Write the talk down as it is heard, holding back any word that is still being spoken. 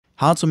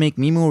how to make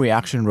Mimu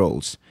reaction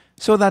roles.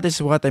 So that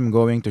is what I'm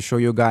going to show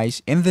you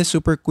guys in this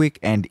super quick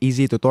and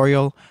easy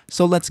tutorial.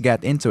 So let's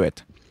get into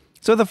it.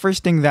 So the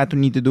first thing that we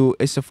need to do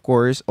is of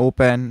course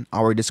open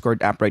our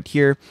Discord app right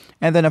here,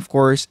 and then of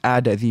course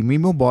add the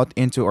Mimu bot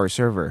into our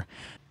server.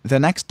 The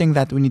next thing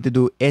that we need to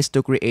do is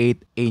to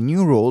create a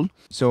new role.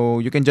 So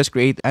you can just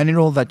create any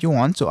role that you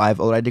want. So I've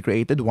already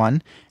created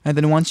one. And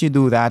then once you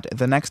do that,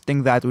 the next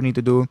thing that we need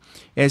to do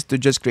is to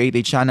just create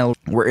a channel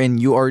wherein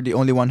you are the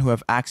only one who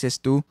have access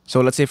to. So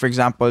let's say for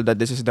example that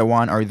this is the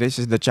one, or this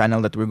is the channel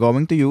that we're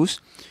going to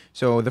use.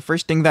 So the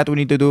first thing that we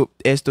need to do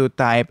is to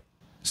type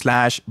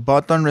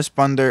 /button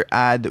responder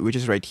add, which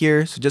is right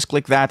here. So just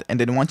click that, and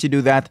then once you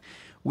do that,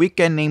 we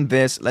can name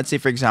this. Let's say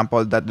for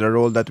example that the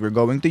role that we're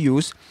going to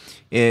use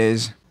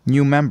is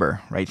new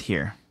member right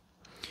here.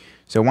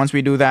 So once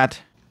we do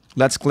that,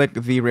 let's click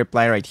the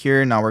reply right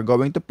here. Now we're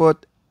going to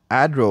put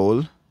add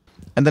role,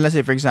 and then let's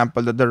say for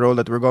example that the role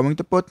that we're going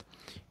to put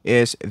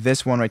is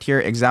this one right here,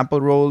 example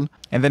role.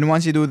 And then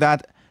once you do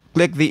that,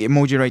 click the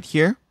emoji right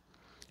here,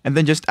 and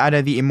then just add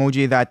the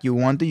emoji that you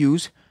want to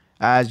use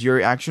as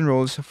your action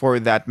roles for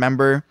that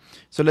member.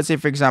 So let's say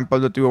for example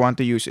that we want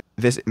to use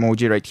this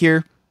emoji right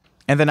here,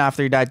 and then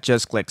after that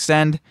just click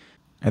send.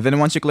 And then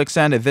once you click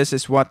send, this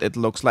is what it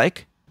looks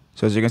like.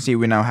 So as you can see,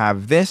 we now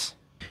have this.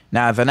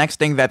 Now the next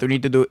thing that we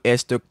need to do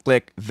is to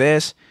click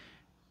this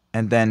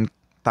and then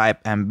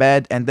type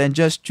embed, and then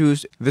just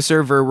choose the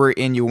server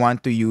wherein you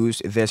want to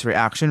use this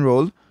reaction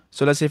role.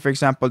 So let's say for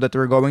example that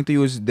we're going to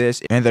use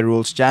this in the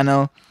rules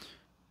channel.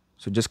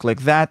 So just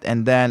click that,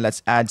 and then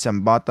let's add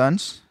some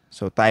buttons.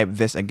 So type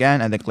this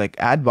again and then click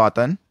add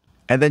button,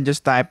 and then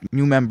just type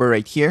new member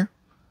right here.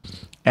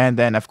 And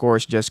then of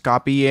course just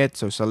copy it.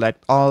 So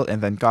select all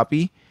and then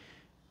copy.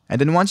 And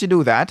then once you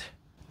do that,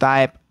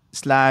 type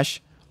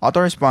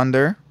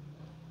 /autoresponder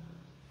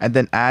and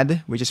then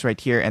add, which is right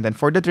here. And then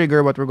for the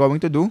trigger, what we're going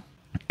to do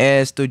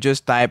is to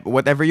just type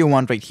whatever you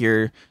want right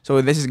here.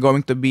 So this is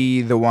going to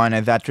be the one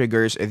that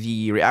triggers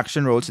the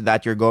reaction roles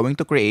that you're going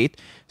to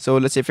create. So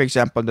let's say for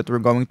example that we're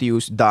going to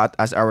use dot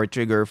as our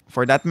trigger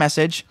for that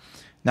message.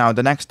 Now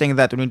the next thing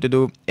that we need to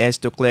do is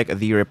to click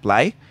the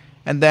reply,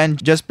 and then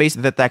just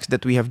paste the text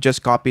that we have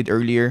just copied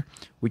earlier,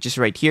 which is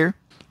right here.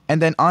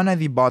 And then on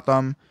the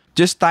bottom,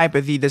 just type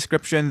the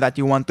description that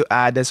you want to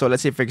add. So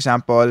let's say for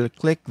example,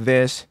 click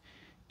this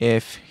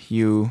if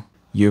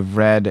you've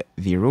read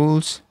the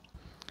rules,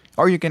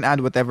 or you can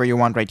add whatever you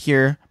want right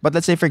here. But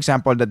let's say for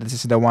example that this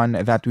is the one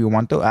that we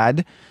want to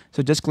add.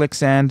 So just click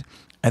send.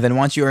 And then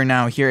once you are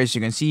now here, as you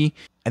can see,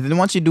 and then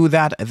once you do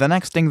that, the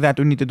next thing that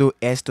we need to do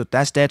is to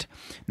test it.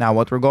 Now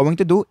what we're going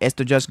to do is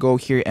to just go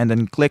here and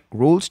then click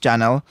rules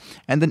channel.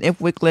 And then if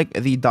we click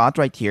the dot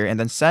right here and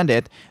then send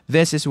it,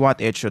 this is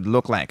what it should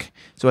look like.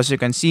 So as you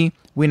can see,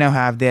 we now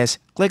have this.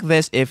 Click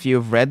this if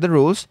you've read the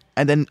rules.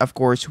 And then of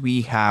course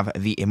we have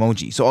the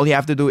emoji. So all you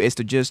have to do is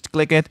to just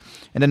click it,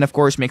 and then of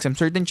course make some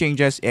certain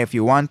changes if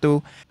you want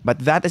to. But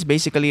that is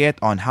basically it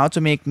on how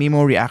to make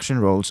Mimu reaction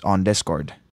roles on Discord.